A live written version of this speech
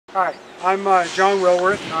Hi, I'm John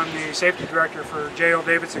Wilworth. I'm the safety director for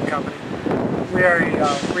Davidson Co. We are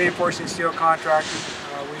a reinforcing steel contractor.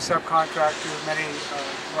 We subcontract to many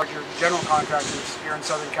larger general contractors here in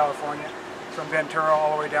Southern California, from Ventura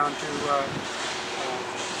all the way down to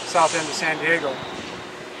south end of San Diego.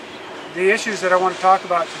 The issues that I want to talk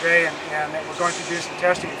about today and that we're going to do some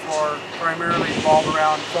testing for primarily involve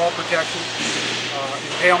around fall protection,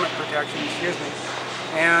 impalement protection,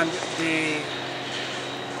 and the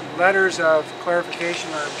letters of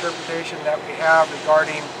clarification or interpretation that we have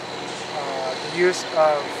regarding the use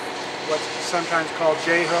of what's sometimes called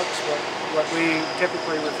J-hooks, what we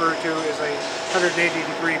typically refer to as a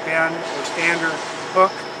 180-degree bend or standard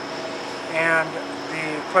hook, and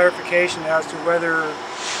the clarification as to whether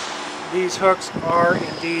these hooks are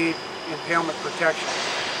indeed impalement protection.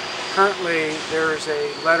 Currently, there is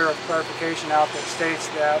a letter of clarification out that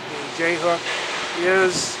states that the J-hook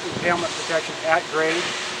is impalement protection at grade.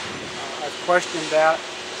 I've questioned that,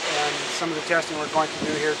 and some of the testing we're going to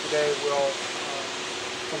do here today will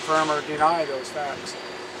confirm or deny those facts.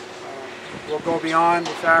 We'll go beyond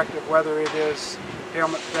the fact of whether it is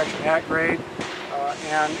impalement protection at grade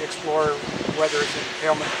and explore whether it's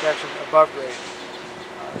impalement protection above grade.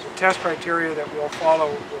 The test criteria that we'll follow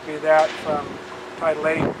will be that from Title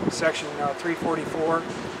 8, Section 344,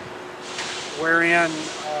 wherein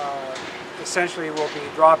essentially we'll be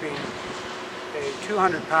dropping a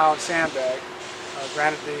 200-pound sandbag.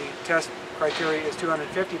 Granted, the test criteria is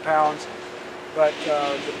 250 pounds, but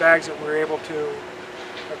the bags that we're able to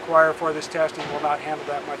acquire for this testing will not handle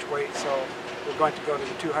that much weight, so we're going to go to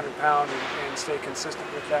the 200-pound and stay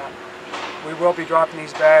consistent with that. We will be dropping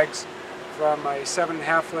these bags from a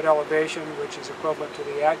 7.5-foot elevation, which is equivalent to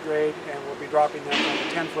the at grade, and we'll be dropping them from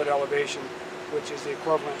a 10-foot elevation, which is the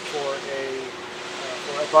equivalent for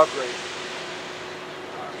above grade.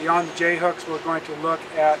 Beyond the J-hooks, we're going to look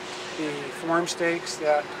at the form stakes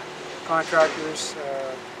that contractors,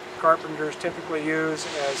 carpenters typically use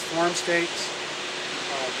as form stakes,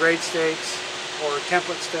 grade stakes, or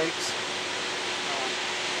template stakes.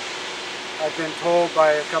 I've been told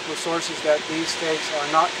by a couple of sources that these stakes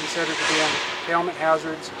are not considered to be impalement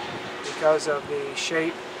hazards because of the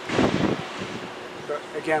shape. But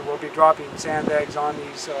again, we'll be dropping sandbags on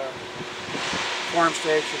these form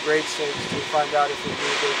stakes or grade stakes to find out if they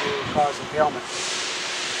do cause impalement.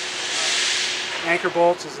 Anchor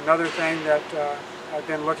bolts is another thing that I've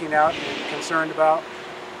been looking at and concerned about.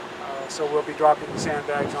 So we'll be dropping the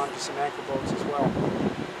sandbags onto some anchor bolts as well.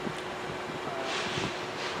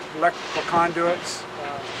 Electrical conduits,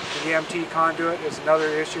 the EMT conduit is another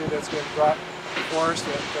issue that's been brought before us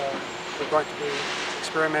that we're going to be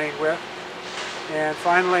experimenting with. And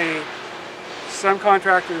finally, some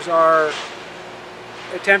contractors are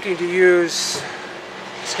attempting to use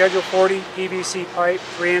Schedule 40 PVC pipe,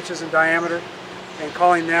 3 inches in diameter, and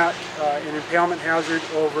calling that an impalement hazard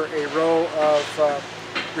over a row of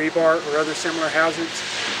rebar or other similar hazards.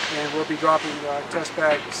 And we'll be dropping test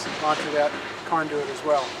bags onto that conduit as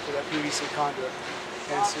well, for that PVC conduit,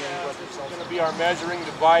 and seeing what the results are. It's going to be our measuring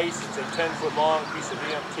device. It's a 10-foot long piece of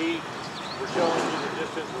EMT. We're showing you the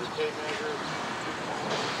distance with a tape measure.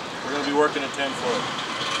 We're going to be working at 10 foot.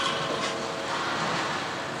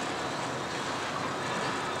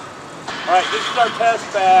 Alright, this is our test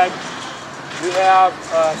bag. We have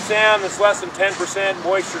sand that's less than 10%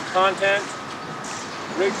 moisture content,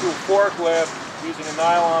 rigged to a forklift using a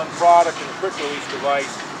nylon product and a quick release device.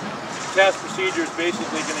 The test procedure is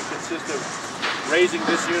basically going to consist of raising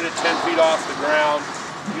this unit 10 feet off the ground,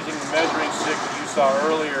 using the measuring stick that you saw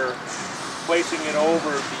earlier, placing it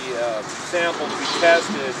over the sample to be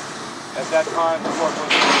tested. At that time, the forklift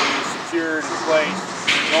will be secured in place.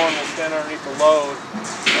 No one will stand underneath the load.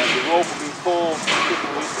 The rope will be pulled, quick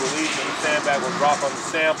release, and the sandbag will drop on the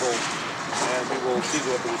sample, and we will see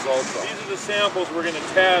what the results are. These are the samples we're going to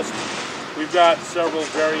test. We've got several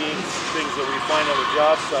varying things that we find on the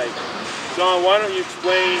job site. John, why don't you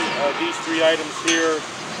explain these 3 items here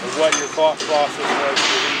and what your thought process was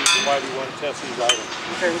for these and why we want to test these items.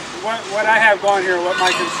 Okay, what I have going here, what my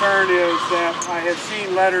concern is that I have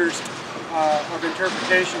seen letters of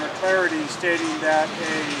interpretation or clarity stating that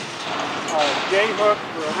a J-hook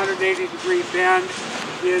or 180-degree bend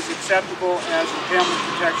is acceptable as impalement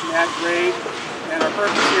protection at grade, and our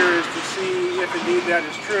purpose here is to see if indeed that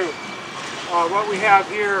is true. What we have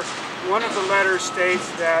here, one of the letters states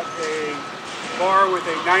that a bar with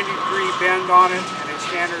a 90-degree bend on it and a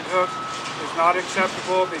standard hook is not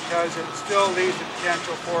acceptable because it still leaves the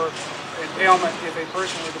potential for impalement if a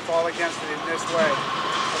person were to fall against it in this way.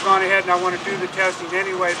 I've gone ahead and I want to do the testing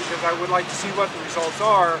anyway because I would like to see what the results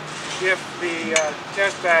are if the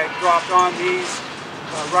test bag dropped on these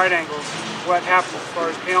right angles, what happens as far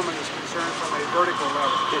as impalement is concerned from a vertical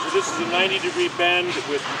level. Okay, so this is a 90-degree bend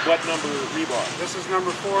with what number rebar? This is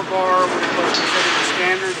number 4 bar, which was considered the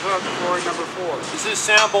standard hook for number 4. This is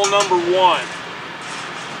sample number 1.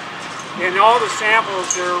 In all the samples,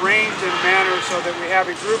 they're arranged in a manner so that we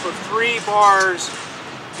have a group of 3 bars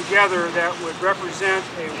together that would represent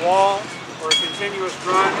a wall or a continuous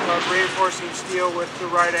run of reinforcing steel with the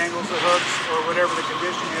right angles of hooks or whatever the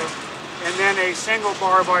condition is, and then a single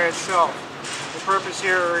bar by itself. The purpose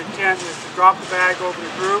here or intent is to drop the bag over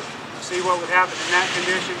the group, see what would happen in that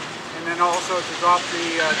condition, and then also to drop the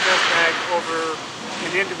test bag over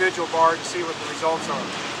an individual bar to see what the results are.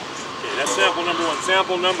 Okay, that's sample number 1.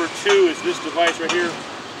 Sample number 2 is this device right here.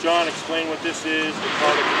 John, explain what this is, the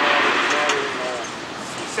part of the matter.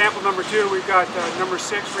 Sample number 2, we've got number 6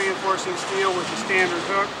 reinforcing steel with the standard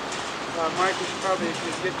hook. Mike, we should probably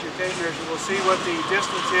get your tape measure. We'll see what the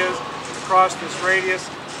distance is across this radius.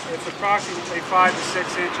 It's approximately 5 to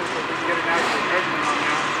 6 inches, but we can get an accurate measurement on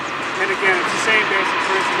that. And again, it's the same basic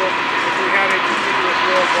principle. If we had a continuous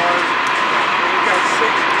row of bars, we've got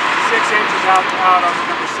 6 inches out on the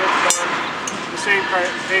number 6 bar. The same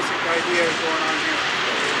basic idea is going on here.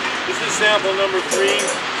 This is sample number 3.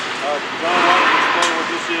 John, why don't you explain what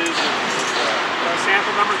this is?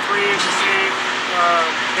 Sample number 3 is the same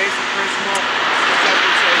basic principle, except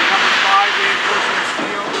it's a number 5 reinforcing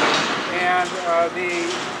steel, and the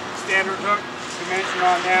standard hook dimension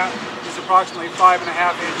on that is approximately 5.5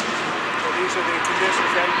 inches. So these are the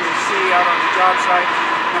conditions that you see out on the job site: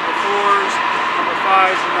 number 4s, number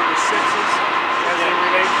 5s, and number 6s, as they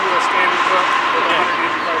relate to a standard hook with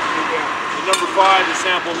 185 degree bend. The number 5 is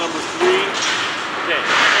sample number 3. Okay,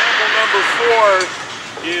 sample number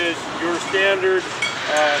 4 is your standard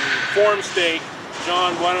form stake.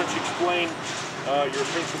 John, why don't you explain your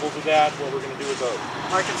principle to that, what we're going to do with those?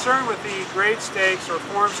 My concern with the grade stakes or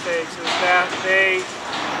form stakes is that they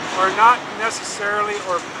are not necessarily,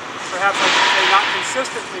 or perhaps I should say not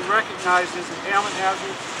consistently recognized as impalement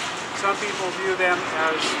hazards. Some people view them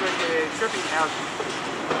as strictly a tripping hazard.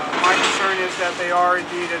 My concern is that they are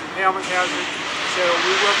indeed an impalement hazard. So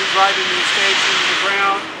we will be driving these stakes into the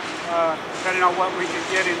ground, depending on what we can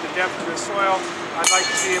get in the depth of the soil. I'd like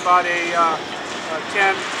to see about a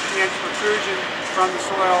 10-inch protrusion from the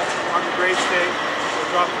soil on the grade stake.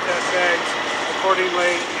 We'll drop the test bags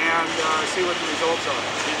accordingly and see what the results are.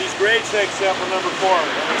 These grade stakes, sample number 4,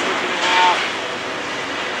 6.5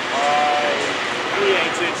 by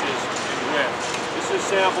 3/8 inches in width. This is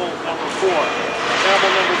sample number 4.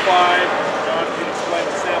 Sample number 5, John, can you explain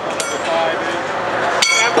what sample number 5 is?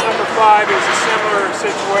 Sample number 5 is a similar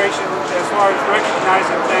situation as far as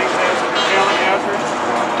recognizing things as an impalement hazard.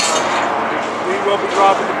 We will be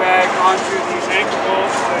dropping the bag onto these anchor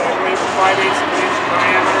bolts that I believe are 5/8 of an inch in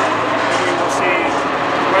diameter, and we will see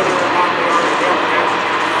whether or not they are an impalement hazard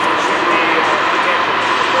or should be protected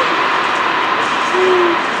accordingly.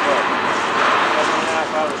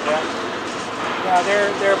 7.5 out of depth.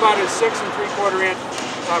 They're about a 6 3/4 inch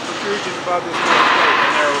protrusion above this grade stake.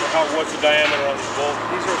 What's the diameter on these bolts?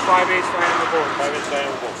 These are 5/8 diameter bolts. 5-inch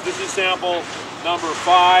diameter bolts. This is sample number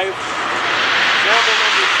 5. Sample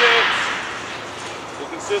number 6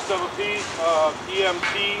 will consist of a piece of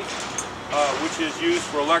EMT, which is used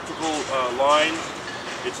for electrical lines.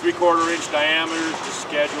 It's 3/4 inch diameter, just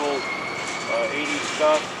schedule 80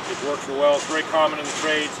 stuff. It works real well. It's very common in the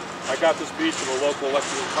trades. I got this piece from a local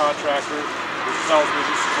electrical contractor, which tells me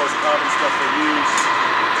this is the most common stuff they use.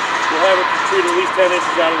 We'll have it protrude at least 10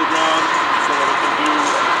 inches out of the ground so that we can do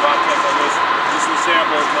a rod test on this. This is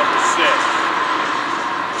sample number 6.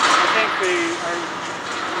 I think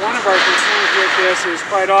one of our concerns with this is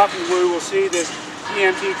quite often we will see this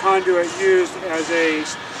EMT conduit used as a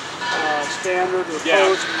standard or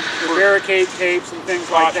post for barricade tapes and things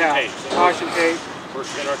like that. Caution tape.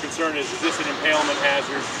 And our concern is this an impalement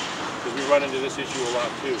hazard? Because we run into this issue a lot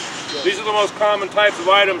too. Yes. These are the most common types of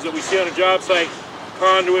items that we see on a job site: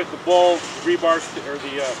 conduit, the bolt, the rebar, or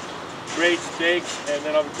the grade stakes, and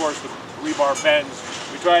then of course the rebar bends.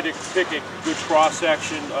 We try to pick a good cross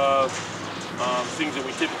section of things that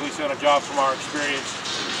we typically see on a job from our experience.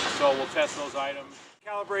 So we'll test those items.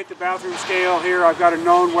 Calibrate the bathroom scale here. I've got a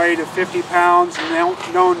known weight of 50 pounds and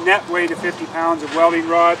known net weight of 50 pounds of welding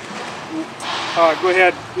rod. Go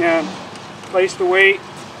ahead and place the weight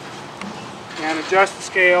and adjust the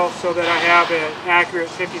scale so that I have an accurate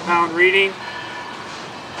 50-pound reading.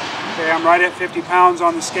 Okay, I'm right at 50 pounds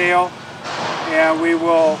on the scale, and we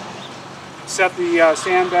will set the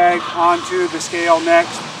sandbag onto the scale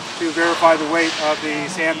next to verify the weight of the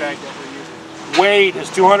sandbag that we're using. Weight is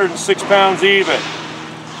 206 pounds even.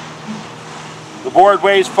 The board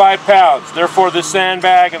weighs 5 pounds. Therefore, this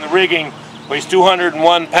sandbag and the rigging weighs 201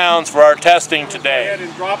 pounds for our testing today. Go ahead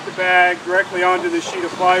and drop the bag directly onto the sheet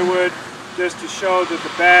of plywood just to show that the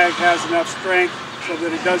bag has enough strength so that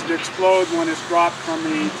it doesn't explode when it's dropped from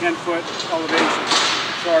the 10-foot elevation.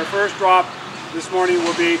 So our first drop this morning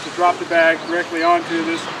will be to drop the bag directly onto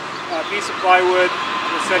this piece of plywood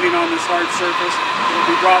we're setting on this hard surface. It will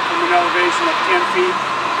be dropped from an elevation of 10 feet.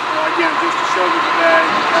 Again, just to show that the bag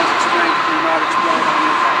has the strength to not explode on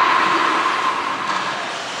impact.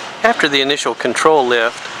 After the initial control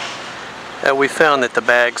lift, we found that the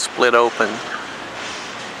bag split open.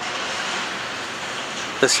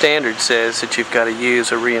 The standard says that you've got to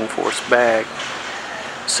use a reinforced bag.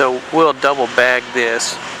 So we'll double bag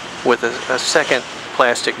this with a second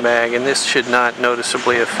plastic bag, and this should not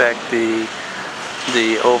noticeably affect the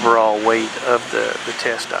overall weight of the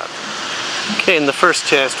test object. Okay, in the first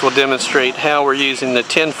test we'll demonstrate how we're using the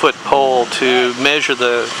 10-foot pole to measure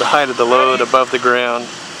the height of the load above the ground.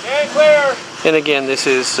 Okay, clear. And again, this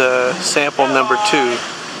is sample number 2.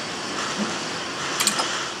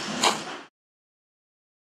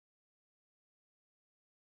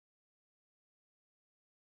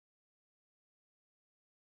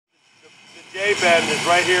 The J bend is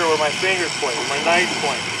right here where my fingers point, where my knife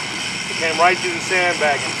point. It came right through the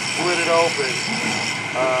sandbag and split it open.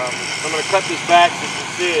 I'm going to cut this back so you can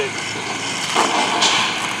see it.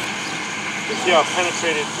 You can see how it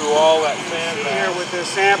penetrated through all that sandbag. Here with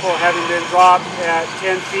this sample having been dropped at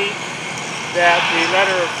 10 feet, that the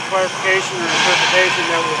letter of clarification or interpretation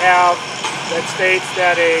that we have that states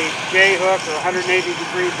that a J hook or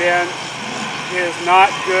 180-degree bend is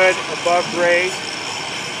not good above grade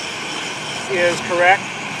is correct.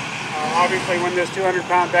 Obviously, when this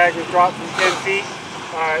 200-pound bag was dropped from 10 feet,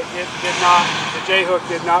 the J hook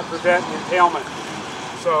did not prevent impalement.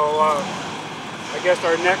 So I guess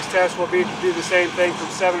our next test will be to do the same thing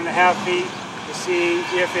from 7.5 feet to see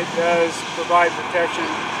if it does provide protection.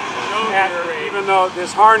 Even though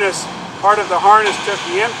this harness, part of the harness took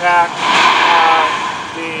the impact,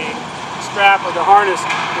 the strap of the harness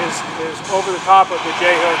is over the top of the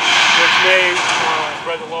J hook, which may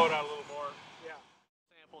spread the load out a little more. Yeah.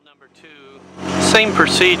 Sample number 2. Same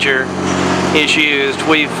procedure is used.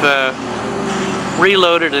 We've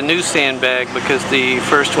reloaded a new sandbag because the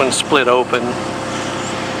first one split open.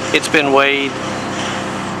 It's been weighed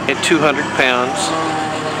at 200 pounds,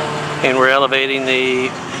 and we're elevating the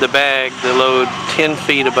bag, the load, 10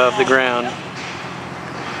 feet above the ground.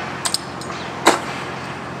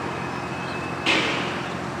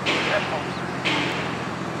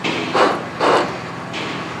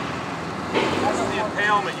 The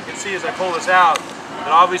impalement, you can see as I pull this out, and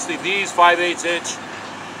obviously these 5/8 inch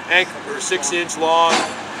anchor or 6-inch long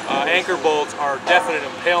anchor bolts are definite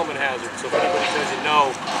impalement hazards. So if anybody says you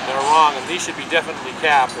know, they're wrong, and these should be definitely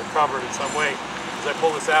capped or covered in some way. As I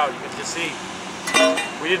pull this out, you can just see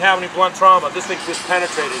we didn't have any blunt trauma. This thing just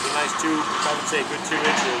penetrated a nice 2, I would say a good 2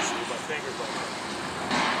 inches with my fingers like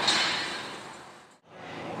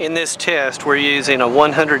that. In this test, we're using a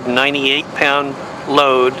 198-pound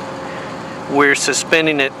load. We're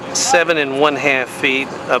suspending it 7.5 feet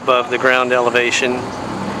above the ground elevation,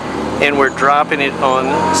 and we're dropping it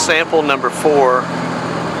on sample number 4,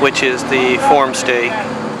 which is the form stake.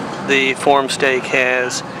 The form stake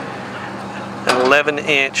has an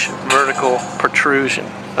 11-inch vertical protrusion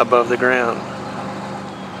above the ground.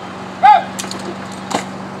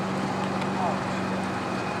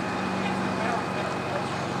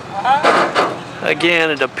 Again,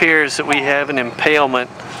 it appears that we have an impalement.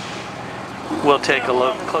 We'll take a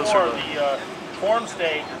look closer. The form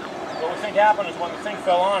stake, what we think happened is when the thing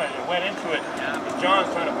fell on it, it went into it.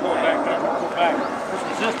 John's trying to pull it back, pull back. There's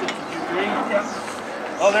resistance, would you agree? Yes.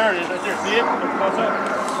 Oh, there it is, right there. See it? Close up.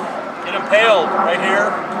 It impaled right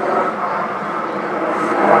here.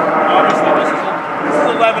 Obviously, this is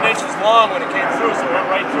 11 inches long when it came through, so it went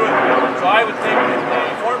right through it. So I would think that the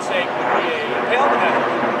form stake would be an impalement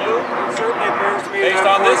hazard. You? It certainly appears to me based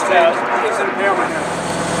that on this test, it's an impalement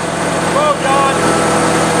hazard. Go, John!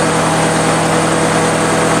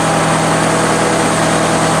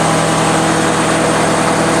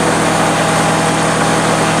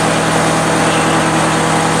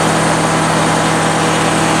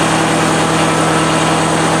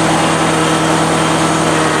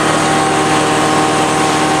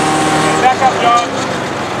 Back up, John!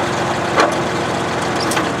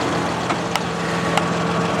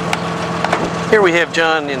 Here we have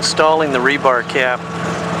John installing the rebar cap,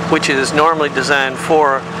 which is normally designed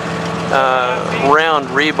for round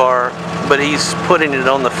rebar, but he's putting it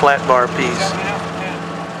on the flat bar piece.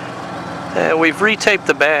 We've retaped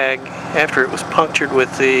the bag after it was punctured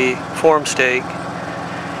with the form stake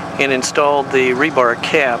and installed the rebar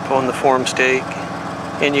cap on the form stake,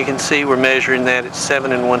 and you can see we're measuring that at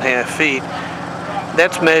 7 1/2 feet.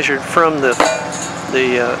 That's measured from the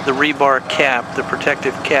rebar cap, the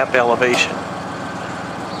protective cap elevation.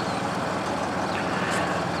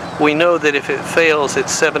 We know that if it fails at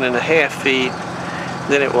 7 1/2 feet,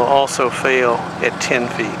 then it will also fail at 10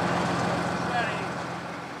 feet.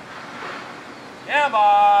 Am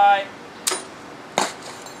I?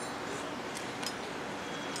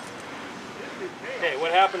 Okay,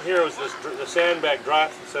 what happened here was the sandbag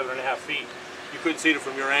dropped from 7 1/2 feet. You couldn't see it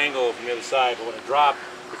from your angle from the other side, but when it dropped,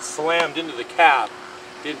 it slammed into the cap,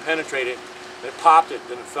 didn't penetrate it, and it popped it,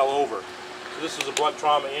 then it fell over. So this was a blunt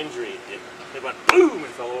trauma injury. It went boom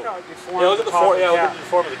and fell over. Yeah, look at the form. Yeah, look at the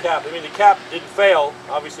form of the cap. I mean, the cap didn't fail.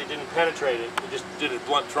 Obviously, didn't penetrate it. It just did a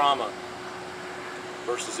blunt trauma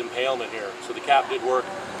versus impalement here. So the cap did work.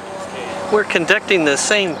 We're conducting the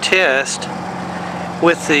same test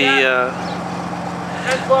with the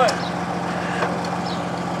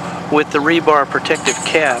rebar protective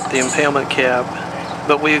cap, the impalement cap,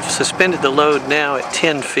 but we've suspended the load now at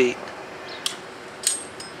 10 feet.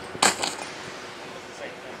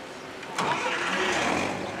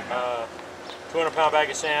 200-pound bag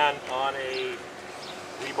of sand on a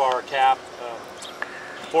rebar cap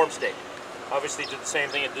form stake. Obviously did the same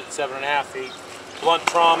thing, it did 7 1/2 feet. Blunt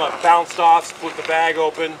trauma, bounced off, split the bag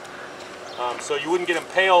open. So you wouldn't get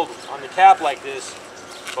impaled on the cap like this,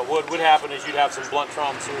 but what would happen is you'd have some blunt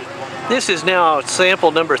trauma, serious blunt trauma. This is now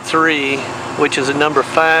sample number 3, which is a number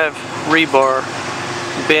 5 rebar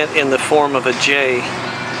bent in the form of a J.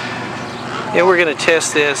 And we're going to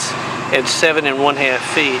test this at 7 1/2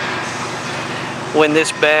 feet. When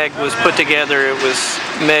this bag was put together, it was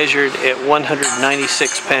measured at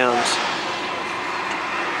 196 pounds.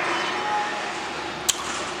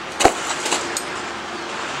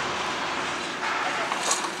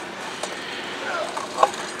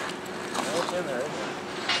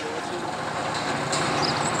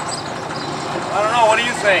 I don't know, what do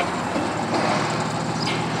you think?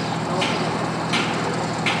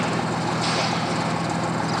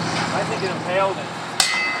 I think it impaled it.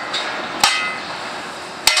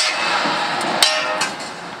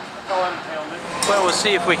 Well, we'll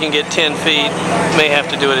see if we can get 10 feet. May have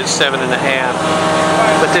to do it at 7 1/2.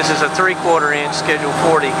 But this is a 3/4 inch Schedule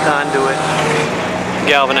 40 conduit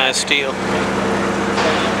galvanized steel.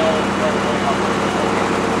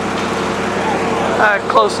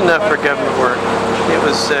 Close enough for government work. It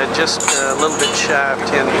was just a little bit shy of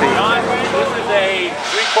 10 feet. This is a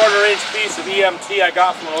 3/4 inch piece of EMT I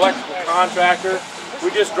got from an electrical contractor.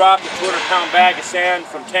 We just dropped a 200-pound bag of sand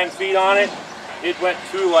from 10 feet on it. It went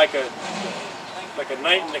through like a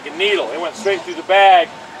needle. It went straight through the bag.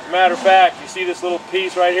 As a matter of fact, you see this little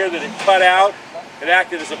piece right here that it cut out? It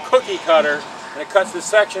acted as a cookie cutter, and it cuts this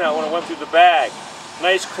section out when it went through the bag.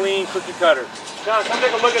 Nice, clean cookie cutter. John, come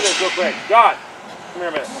take a look at this real quick. John, come here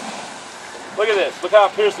a minute. Look at this. Look how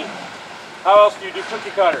it pierces. How else do you do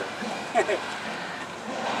cookie cutter?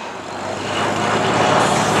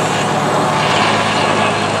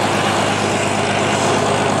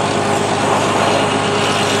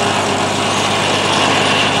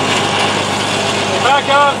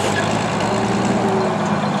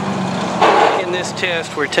 In this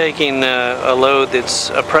test, we're taking a load that's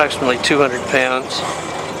approximately 200 pounds.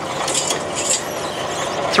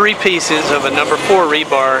 3 pieces of a number 4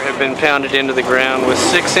 rebar have been pounded into the ground with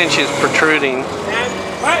 6 inches protruding,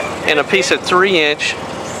 and a piece of 3-inch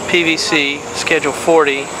PVC Schedule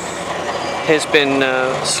 40 has been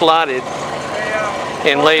slotted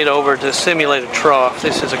and laid over to simulate a trough.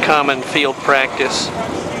 This is a common field practice.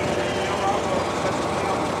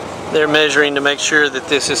 They're measuring to make sure that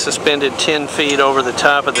this is suspended 10 feet over the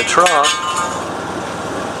top of the trough.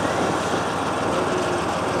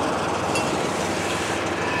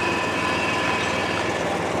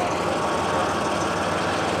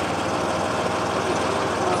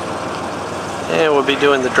 And we'll be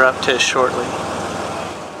doing the drop test shortly.